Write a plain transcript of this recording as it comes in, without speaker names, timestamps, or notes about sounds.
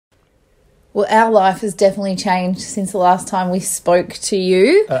Well, our life has definitely changed since the last time we spoke to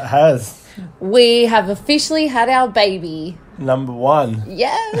you. It has. We have officially had our baby. Number one.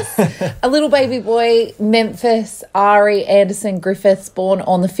 Yes. A little baby boy, Memphis Ari Anderson Griffiths, born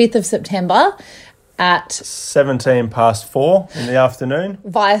on the 5th of September at 17 past 4 in the afternoon.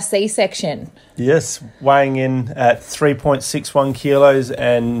 via C-section. Yes, weighing in at 3.61 kilos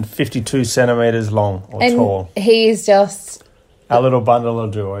and 52 centimetres long or tall. He is just... A little bundle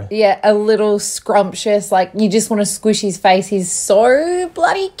of joy. Yeah, a little scrumptious. Like, you just want to squish his face. He's so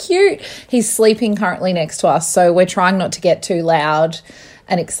bloody cute. He's sleeping currently next to us, so we're trying not to get too loud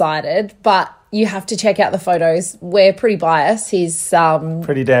and excited. But you have to check out the photos. We're pretty biased. He's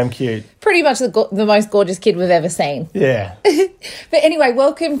Pretty damn cute. pretty much the most gorgeous kid we've ever seen. Yeah. But anyway,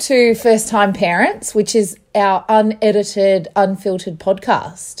 welcome to First Time Parents, which is our unedited, unfiltered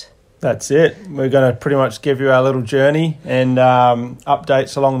podcast. That's it. We're going to pretty much give you our little journey and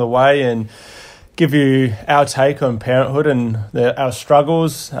updates along the way and give you our take on parenthood and our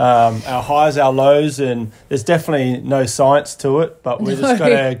struggles, our highs, our lows, and there's definitely no science to it, but we're just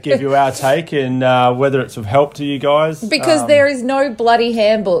going to give you our take and whether it's of help to you guys. Because there is no bloody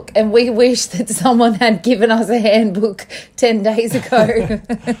handbook, and we wish that someone had given us a handbook 10 days ago.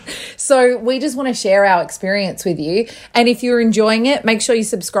 So we just want to share our experience with you, and if you're enjoying it, make sure you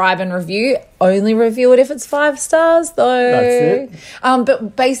subscribe and review. Only review it if it's 5 stars, though. That's it.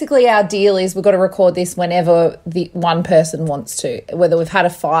 But basically our deal is we've got to record this whenever the one person wants to, whether we've had a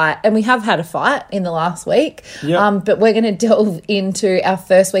fight, and we have had a fight in the last week. Yep. But we're going to delve into our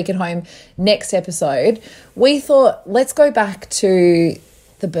first week at home next episode. We thought, let's go back to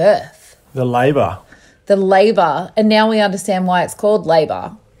the birth, The labour. the labour, and now we understand why it's called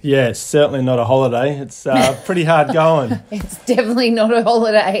labour. Yeah, it's certainly not a holiday. It's pretty hard going. It's definitely not a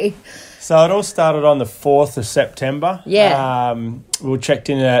holiday. So it all started on the 4th of September. Yeah. We were checked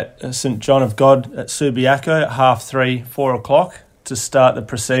in at St John of God at Subiaco at 3:30, 4 o'clock to start the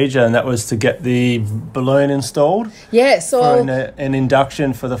procedure, and that was to get the balloon installed Yeah, for so an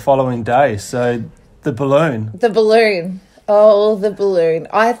induction for the following day. So the balloon. the balloon. Oh, the balloon.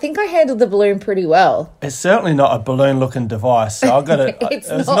 I think I handled the balloon pretty well. It's certainly not a balloon-looking device. So I got it. It's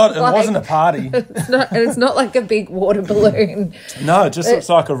It not like- wasn't a party. It's not like a big water balloon. No, it just looks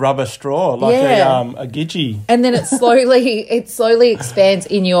like a rubber straw, like Yeah. a gidgee. And then it slowly expands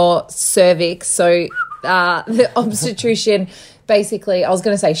in your cervix. So the obstetrician basically, I was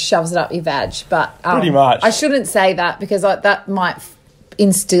going to say shoves it up your vag, but Pretty much. I shouldn't say that because that might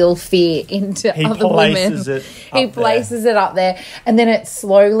instill fear into He other places women. it He up there. places it up there, and then it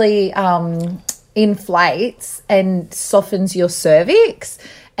slowly inflates and softens your cervix.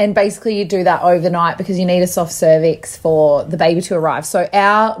 And basically you do that overnight because you need a soft cervix for the baby to arrive. So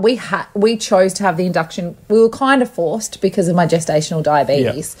we chose to have the induction. We were kind of forced because of my gestational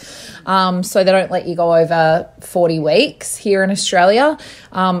diabetes. So they don't let you go over 40 weeks here in Australia.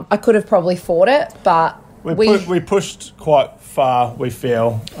 I could have probably fought it, but We pushed quite far, we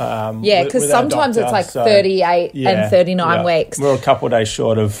feel. yeah, because sometimes it's like 38 and 39 weeks. We're a couple of days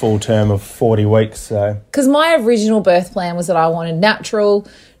short of full term of 40 weeks. So Because my original birth plan was that I wanted natural,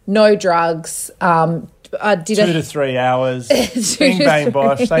 no drugs. I did 2 to 3 hours. Bing, bang,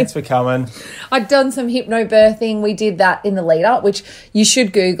 bosh. Thanks for coming. I'd done some hypnobirthing. We did that in the lead up, which you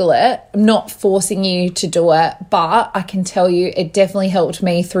should Google it. I'm not forcing you to do it, but I can tell you it definitely helped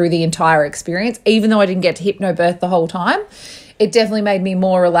me through the entire experience. Even though I didn't get to hypnobirth the whole time, it definitely made me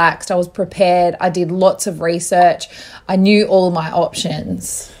more relaxed. I was prepared. I did lots of research. I knew all my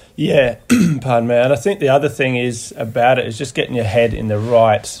options. Yeah, pardon me. And I think the other thing is about it is just getting your head in the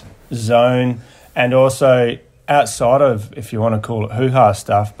right zone, and also outside of, if you want to call it hoo-ha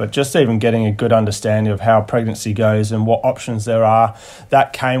stuff, but just even getting a good understanding of how pregnancy goes and what options there are.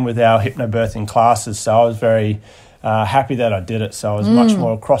 That came with our hypnobirthing classes, so I was very happy that I did it. So I was much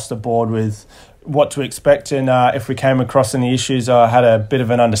more across the board with what to expect, and if we came across any issues, I had a bit of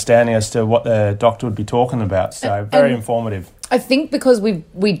an understanding as to what the doctor would be talking about. So very informative. I think because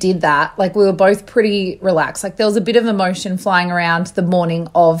we did that, like we were both pretty relaxed. Like there was a bit of emotion flying around the morning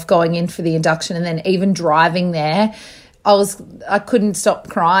of going in for the induction, and then even driving there, I couldn't stop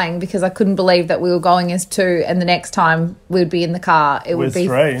crying because I couldn't believe that we were going as 2, and the next time we'd be in the car, it would be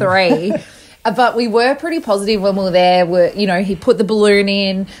 3. But we were pretty positive when we were there. He put the balloon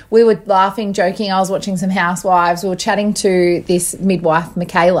in. We were laughing, joking. I was watching some Housewives. We were chatting to this midwife,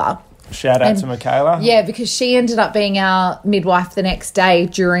 Michaela. Shout out to Michaela. Yeah, because she ended up being our midwife the next day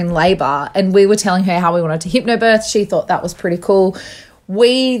during labour, and we were telling her how we wanted to hypnobirth. She thought that was pretty cool.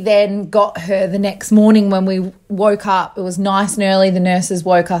 we then got her the next morning when we woke up. It was nice and early. The nurses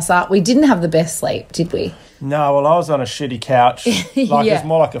woke us up. We didn't have the best sleep, did we? No, well, I was on a shitty couch. Like Yeah. It's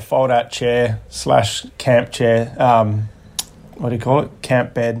more like a fold-out chair / camp chair. What do you call it?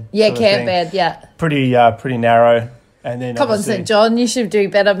 Camp bed. Yeah, sort of camp thing. bed, yeah. Pretty narrow. And then Come on, obviously- St. John, you should do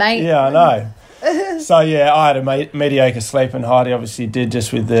better, mate. Yeah, I know. So yeah, I had a mediocre sleep, and Heidi obviously did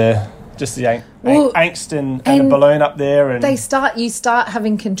just with the Well, angst and and a balloon up there, and You start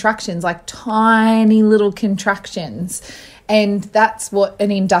having contractions, like tiny little contractions, and that's what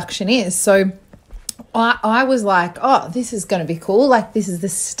an induction is. So I was like, oh, this is going to be cool. Like, this is the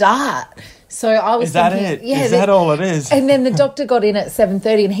start. So I was is that thinking, it? Yeah, Is that all it is? And then the doctor got in at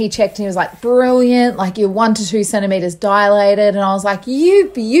 7:30 and he checked and he was like, brilliant, like you're 1 to 2 centimetres dilated. And I was like,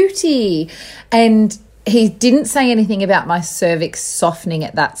 you beauty. And he didn't say anything about my cervix softening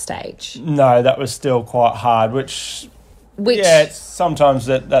at that stage. No, that was still quite hard, which yeah, it's sometimes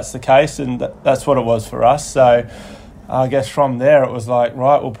that's the case, and that's what it was for us. So I guess from there it was like,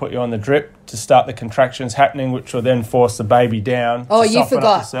 right, we'll put you on the drip to start the contractions happening, which will then force the baby down. Oh, to you soften up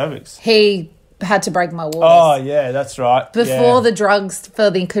forgot. the cervix. He had to break my waters. Oh, yeah, that's right. Before the drugs for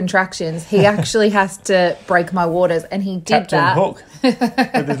the contractions, he actually has to break my waters, and he did Captain that. Hook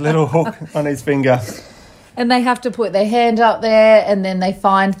with his little hook on his finger. And they have to put their hand up there, and then they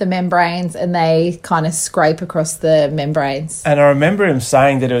find the membranes and they kind of scrape across the membranes. And I remember him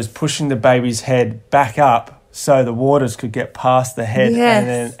saying that it was pushing the baby's head back up so the waters could get past the head Yes. and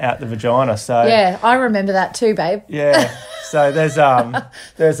then out the vagina. So Yeah, I remember that too, babe. yeah. So there's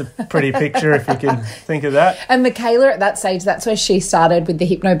a pretty picture if you can think of that. And Michaela at that stage, that's where she started with the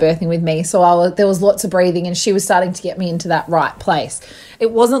hypnobirthing with me. So there was lots of breathing and she was starting to get me into that right place.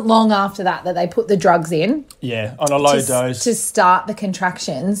 It wasn't long after that they put the drugs in. Yeah, on a low dose. To start the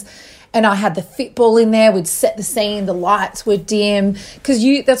contractions. And I had the Fitball in there. We'd set the scene. The lights were dim. Because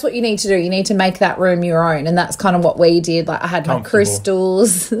that's what you need to do. You need to make that room your own. And that's kind of what we did. Like I had my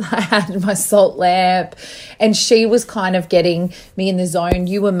crystals. I had my salt lamp. And she was kind of getting me in the zone.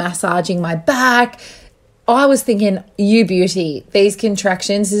 You were massaging my back. I was thinking, you beauty, these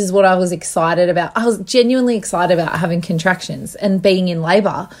contractions, this is what I was excited about. I was genuinely excited about having contractions and being in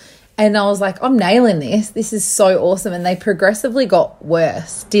labour. And I was like, I'm nailing this. This is so awesome. And they progressively got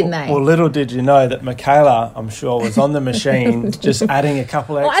worse, didn't they? Well, little did you know that Michaela, I'm sure, was on the machine just adding a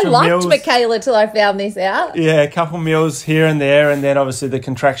couple of extra I meals. liked Michaela till I found this out. Yeah, a couple meals here and there, and then obviously the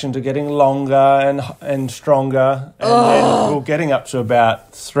contractions are getting longer and stronger, and then we're getting up to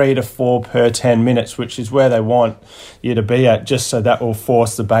about 3 to 4 per 10 minutes, which is where they want you to be at, just so that will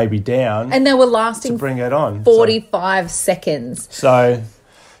force the baby down And they were to lasting bring it on. 45 seconds. So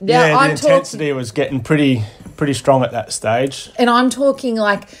Now, yeah, I'm the intensity was getting pretty strong at that stage. And I'm talking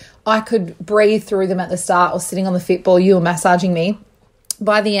like I could breathe through them at the start or sitting on the Fitball. You were massaging me.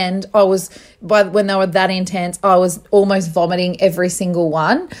 By the end, when they were that intense, I was almost vomiting every single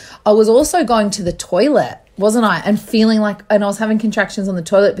one. I was also going to the toilet, wasn't I? And I was having contractions on the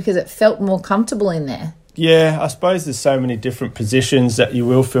toilet because it felt more comfortable in there. Yeah, I suppose there's so many different positions that you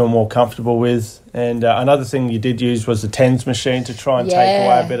will feel more comfortable with. And another thing you did use was the TENS machine to try and take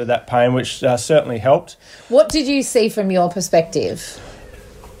away a bit of that pain, which certainly helped. What did you see from your perspective?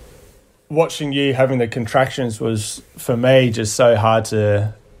 Watching you having the contractions was, for me, just so hard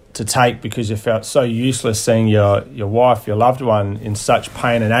to take because you felt so useless seeing your wife, your loved one, in such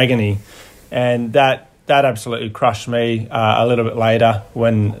pain and agony. And that absolutely crushed me a little bit later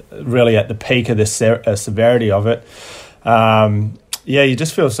when really at the peak of the severity of it. You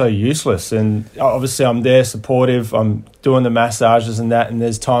just feel so useless. And obviously I'm there supportive. I'm doing the massages and that. And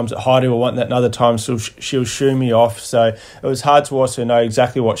there's times that Heidi will want that and other times she'll shoo me off. So it was hard to also know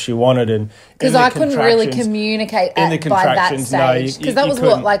exactly what she wanted. Because I couldn't really communicate by that stage. Because that was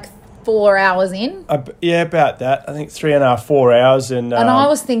like 4 hours in? Yeah, about that. I think 3.5, 4 hours. And I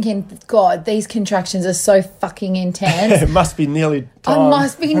was thinking, God, these contractions are so fucking intense. It must be nearly time. It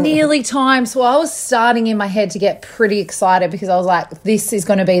must be nearly time. So I was starting in my head to get pretty excited because I was like, this is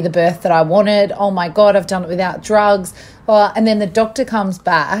going to be the birth that I wanted. Oh my God, I've done it without drugs. And then the doctor comes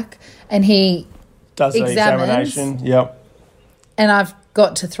back and he does the examination. Yep. And I've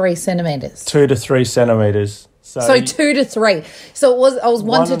got to 3 centimetres. 2 to 3 centimetres. So 2 to 3. So I was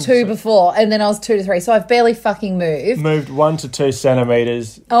 1 to 2 before, and then I was 2 to 3. So I've barely fucking moved. Moved 1 to 2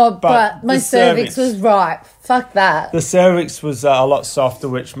 centimetres. Oh, but my cervix was right. Fuck that. The cervix was a lot softer,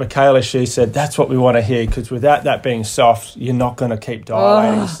 which Michaela, she said, that's what we want to hear, because without that being soft, you're not going to keep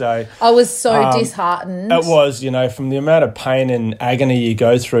dilating. So I was so disheartened. It was, from the amount of pain and agony you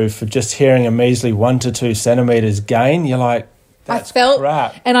go through for just hearing a measly 1 to 2 centimetres gain, you're like, that's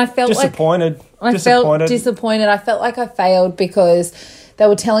crap. And I felt disappointed. I felt disappointed. I felt like I failed because they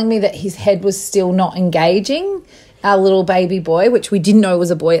were telling me that his head was still not engaging, our little baby boy, which we didn't know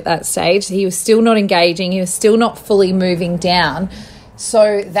was a boy at that stage. He was still not engaging. He was still not fully moving down.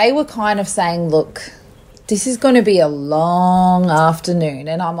 So they were kind of saying, look, this is going to be a long afternoon.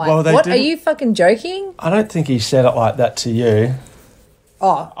 And I'm like, what? Are you fucking joking? I don't think he said it like that to you.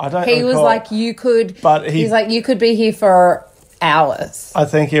 Oh, I don't he recall, was like, you could, but he's like, you could be here for hours. I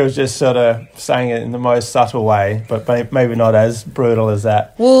think he was just sort of saying it in the most subtle way, but maybe not as brutal as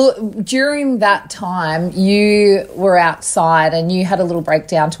that. Well, during that time, you were outside and you had a little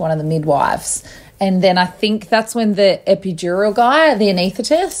breakdown to one of the midwives. And then I think that's when the epidural guy, the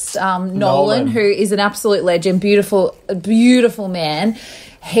anaesthetist, Nolan, who is an absolute legend, beautiful man,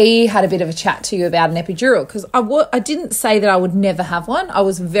 he had a bit of a chat to you about an epidural, because I didn't say that I would never have one. I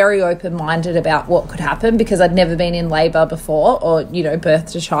was very open-minded about what could happen because I'd never been in labour before or,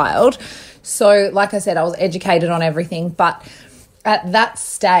 birthed a child. So, like I said, I was educated on everything. But at that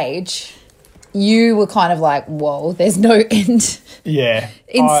stage, you were kind of like, whoa, there's no end. Yeah.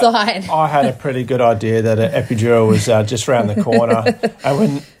 Inside. I had a pretty good idea that an epidural was just around the corner.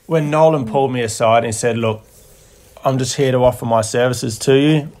 And when Nolan pulled me aside and he said, look, I'm just here to offer my services to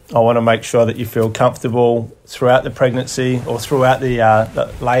you. I want to make sure that you feel comfortable throughout the pregnancy or throughout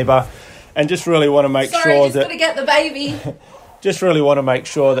the labour, and just really want to make sure that... Sorry, just got to get the baby. Just really want to make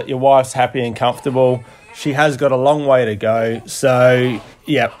sure that your wife's happy and comfortable. She has got a long way to go. So,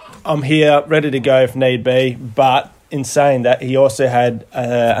 yeah, I'm here, ready to go if need be. But in saying that, he also had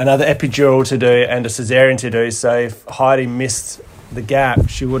another epidural to do and a caesarean to do. So if Heidi missed the gap,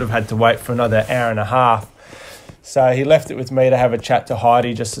 she would have had to wait for another hour and a half. So he left it with me to have a chat to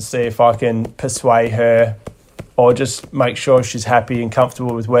Heidi just to see if I can persuade her or just make sure she's happy and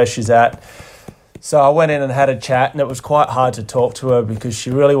comfortable with where she's at. So I went in and had a chat, and it was quite hard to talk to her because she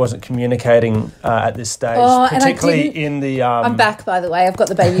really wasn't communicating at this stage, particularly in the... I'm back, by the way. I've got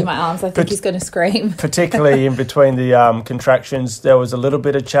the baby in my arms. I think he's going to scream. Particularly in between the contractions, there was a little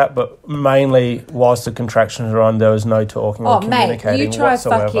bit of chat, but mainly whilst the contractions were on, there was no talking or communicating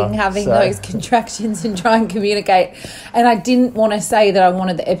whatsoever. You try fucking having those contractions and try and communicate. And I didn't want to say that I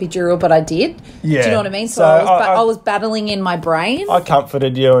wanted the epidural, but I did. Yeah. Do you know what I mean? So I was battling in my brain. I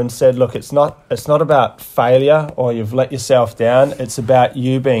comforted you and said, look, it's not about failure or you've let yourself down. It's about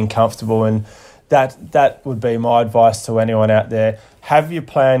you being comfortable, and that would be my advice to anyone out there. Have your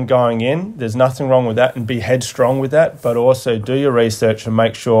plan going in. There's nothing wrong with that, and be headstrong with that, but also do your research and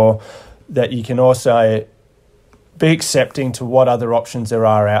make sure that you can also be accepting to what other options there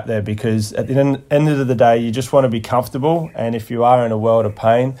are out there, because at the end of the day, you just want to be comfortable, and if you are in a world of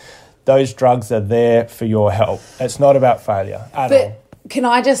pain, those drugs are there for your help. It's not about failure at all. Can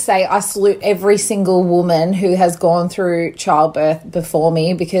I just say I salute every single woman who has gone through childbirth before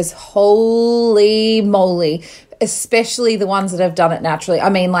me, because holy moly, especially the ones that have done it naturally. I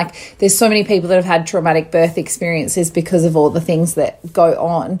mean, like, there's so many people that have had traumatic birth experiences because of all the things that go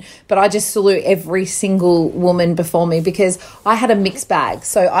on. But I just salute every single woman before me, because I had a mixed bag.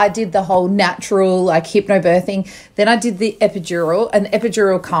 So I did the whole natural, like, hypnobirthing. Then I did the epidural, and the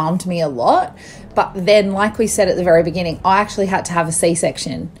epidural calmed me a lot. But then, like we said at the very beginning, I actually had to have a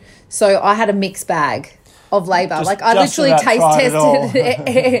C-section. So I had a mixed bag of labour. I literally taste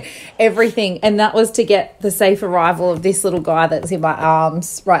tested everything. And that was to get the safe arrival of this little guy that's in my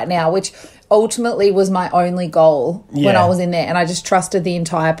arms right now, which ultimately was my only goal when I was in there. And I just trusted the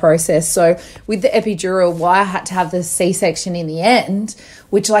entire process. So with the epidural, why I had to have the C-section in the end,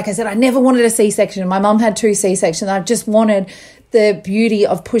 which, like I said, I never wanted a C-section. My mum had 2 C-sections. I just wanted the beauty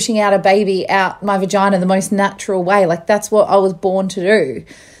of pushing out a baby out my vagina the most natural way. Like, that's what I was born to do.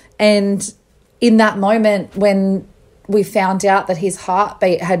 And in that moment when we found out that his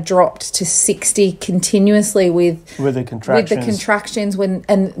heartbeat had dropped to 60 continuously with the contractions and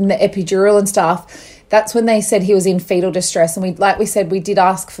the epidural and stuff, that's when they said he was in fetal distress. And we said, we did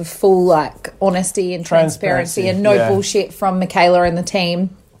ask for full, like, honesty and transparency and no bullshit from Michaela and the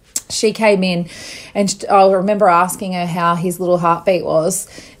team. She came in and I remember asking her how his little heartbeat was,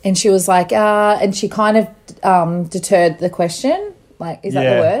 and she was like, and she kind of deterred the question. Like, is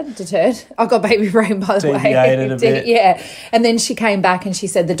that the word? Deterred? I've got baby brain, by the way. Deviated a bit. Yeah. And then she came back and she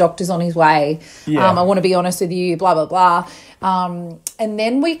said, the doctor's on his way. Yeah. I want to be honest with you, blah, blah, blah. And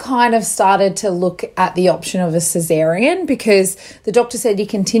then we kind of started to look at the option of a caesarean, because the doctor said, you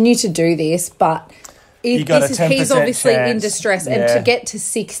continue to do this, but... he's obviously in distress, and to get to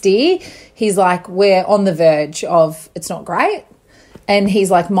 60, he's like, we're on the verge of, it's not great. And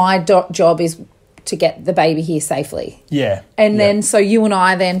he's like, my job is to get the baby here safely. Yeah. And then so you and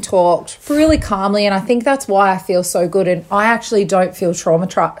I then talked really calmly, and I think that's why I feel so good. And I actually don't feel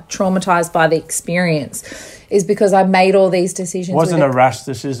traumatized by the experience, is because I made all these decisions. It wasn't a rash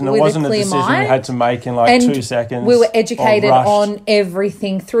decision. It wasn't a decision you had to make in like 2 seconds. We were educated on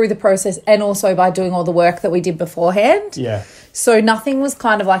everything through the process, and also by doing all the work that we did beforehand. Yeah. So nothing was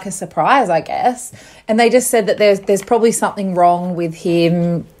kind of like a surprise, I guess. And they just said that there's probably something wrong with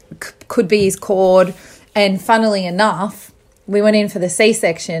him, could be his cord. And funnily enough, we went in for the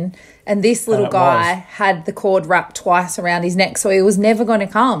C-section, and this little guy had the cord wrapped twice around his neck, so he was never going to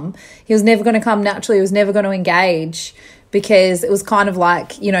come. He was never going to come naturally. He was never going to engage, because it was kind of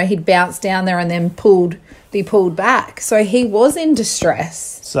like, you know, he'd bounce down there and then be pulled back. So he was in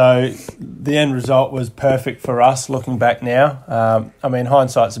distress. So the end result was perfect for us looking back now. I mean,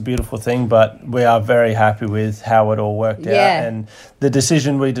 hindsight's a beautiful thing, but we are very happy with how it all worked out. And the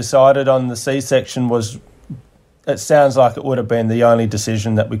decision we decided on the C-section was, it sounds like it would have been the only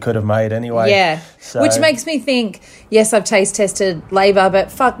decision that we could have made anyway. Yeah, so, which makes me think, yes, I've taste tested labour,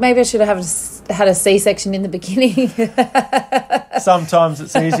 but fuck, maybe I should have had a C-section in the beginning. Sometimes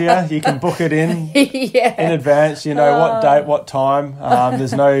it's easier. You can book it in advance. You know what date, what time.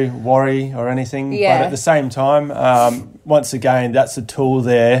 There's no worry or anything. Yeah. But at the same time, once again, that's a tool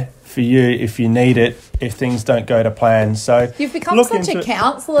there for you if you need it, if things don't go to plan. So you've become such a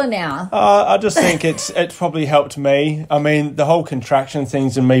counsellor now. I just think it's probably helped me. I mean, the whole contraction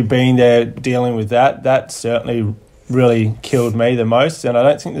things and me being there dealing with that certainly really killed me the most. And I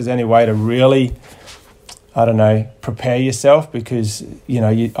don't think there's any way to really, I don't know, prepare yourself, because, you know,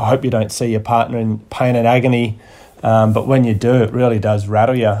 I hope you don't see your partner in pain and agony. But when you do, it really does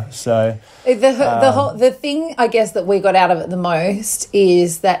rattle you. So the thing, I guess, that we got out of it the most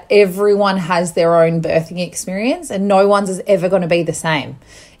is that everyone has their own birthing experience, and no one's is ever going to be the same.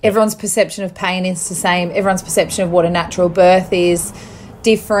 Everyone's perception of pain is the same. Everyone's perception of what a natural birth is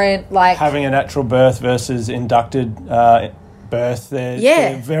different. Like having a natural birth versus inducted birth,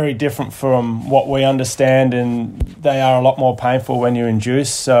 they're very different from what we understand, and they are a lot more painful when you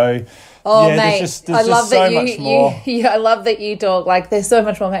induce. So. Oh, yeah, mate, there's just so much more. I love that you talk like there's so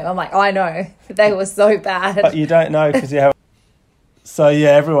much more. Mate. I'm like, I know. They were so bad. But you don't know because you have... So, yeah,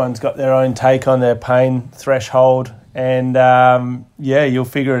 everyone's got their own take on their pain threshold. And, you'll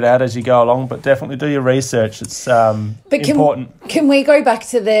figure it out as you go along. But definitely do your research. It's important. Can we go back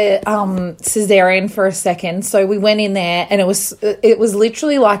to the cesarean for a second? So we went in there, and it was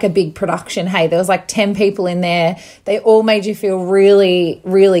literally like a big production. Hey, there was like 10 people in there. They all made you feel really,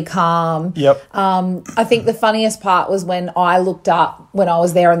 really calm. Yep. I think the funniest part was when I looked up when I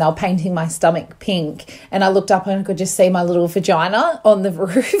was there and they were painting my stomach pink, and I looked up and I could just see my little vagina on the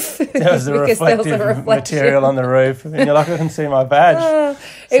roof. There was a reflective material on the roof. And you're like, I can see my badge.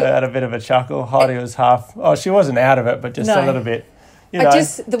 So I had a bit of a chuckle. Heidi was half... Oh, she wasn't out of it, but just a little bit. You know,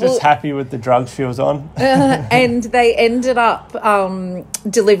 just happy with the drugs she was on. And they ended up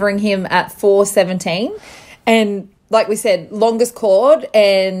delivering him at 4:17. And like we said, longest cord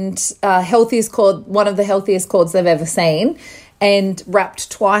and healthiest cord, one of the healthiest cords they've ever seen, and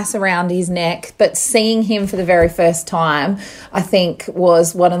wrapped twice around his neck. But seeing him for the very first time, I think,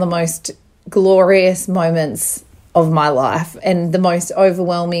 was one of the most glorious moments of my life, and the most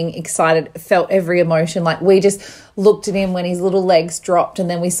overwhelming, excited, felt every emotion. Like we just looked at him when his little legs dropped, and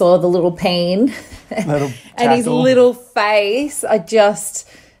then we saw the little peen and his little face. I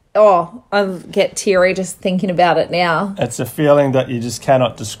get teary just thinking about it now. It's a feeling that you just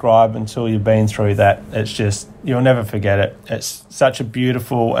cannot describe until you've been through that. It's just, you'll never forget it. It's such a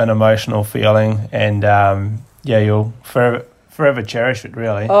beautiful and emotional feeling, and you'll forever cherish it,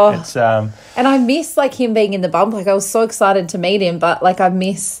 really. It's and I miss like him being in the bump. Like I was so excited to meet him, but like I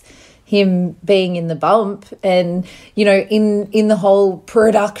miss him being in the bump, and you know, in the whole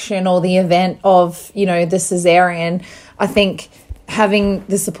production or the event of, you know, the cesarean. I think having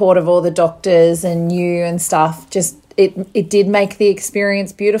the support of all the doctors and you and stuff, just it did make the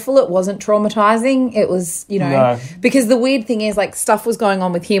experience beautiful. It wasn't traumatizing. It was, you know, because the weird thing is, like, stuff was going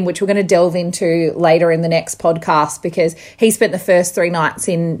on with him, which we're going to delve into later in the next podcast, because he spent the first 3 nights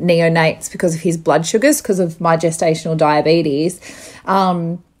in neonates because of his blood sugars, because of my gestational diabetes.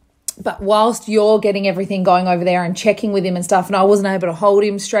 But whilst you're getting everything going over there and checking with him and stuff, and I wasn't able to hold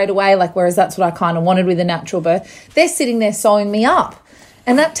him straight away, like, whereas that's what I kind of wanted with a natural birth, they're sitting there sewing me up.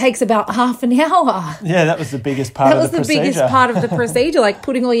 And that takes about half an hour. Yeah, that was the biggest part of the procedure. That was the biggest part of the procedure, like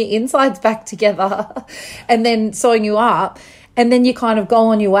putting all your insides back together and then sewing you up. And then you kind of go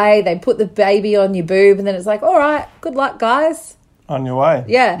on your way. They put the baby on your boob, and then it's like, all right, good luck, guys. On your way.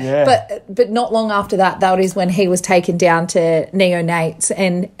 Yeah. But not long after that is when he was taken down to neonates,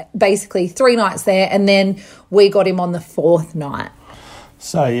 and basically 3 nights there, and then we got him on the 4th night.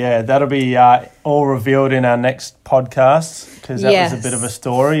 So, yeah, that'll be all revealed in our next podcast, because that was a bit of a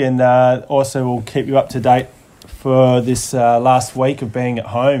story. And also we'll keep you up to date for this last week of being at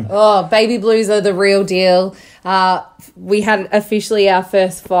home. Oh, baby blues are the real deal. We had officially our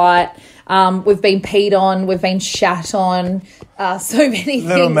first fight. We've been peed on. We've been shat on. So many things.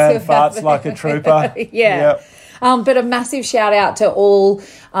 Little man farts like a trooper. Yeah. Yep. But a massive shout out to all,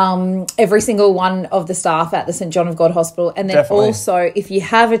 every single one of the staff at the St John of God Hospital. And then also, if you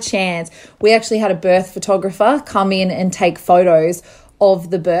have a chance, we actually had a birth photographer come in and take photos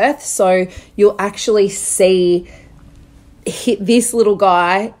of the birth. So you'll actually see this little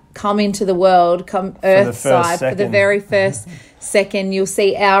guy come into the world, come earthside for the very first second. You'll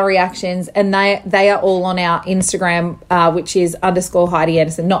see our reactions, and they are all on our Instagram, which is _Heidi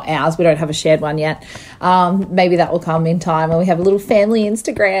Anderson. Not ours, we don't have a shared one yet. Maybe that will come in time, and we have a little family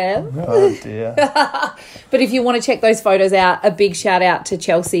Instagram. Oh dear. But if you want to check those photos out, a big shout out to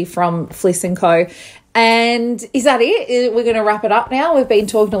Chelsea from Fliss & Co. And is that it? We're going to wrap it up now. We've been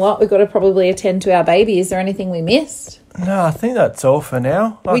talking a lot. We've got to probably attend to our baby. Is there anything we missed? No, I think that's all for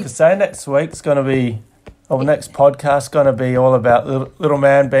now. Like I say, next week's going to be, or next podcast's going to be all about little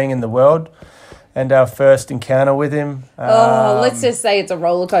man being in the world and our first encounter with him. Let's just say it's a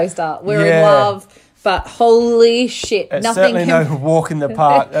roller coaster. We're in love. But holy shit, it's nothing certainly no walk in the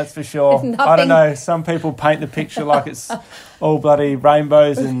park, that's for sure. I don't know, some people paint the picture like it's all bloody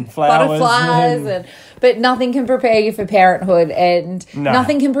rainbows and flowers. Butterflies. But nothing can prepare you for parenthood, and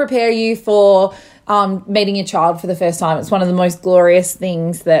nothing can prepare you for meeting your child for the first time. It's one of the most glorious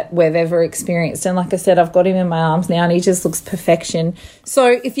things that we've ever experienced. And like I said, I've got him in my arms now and he just looks perfection.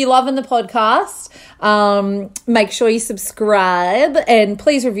 So if you're loving the podcast, make sure you subscribe and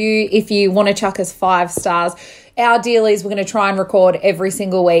please review if you want to chuck us 5 stars. Our deal is we're going to try and record every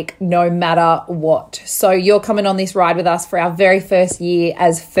single week, no matter what. So you're coming on this ride with us for our very first year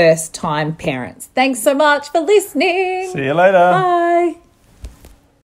as first-time parents. Thanks so much for listening. See you later. Bye.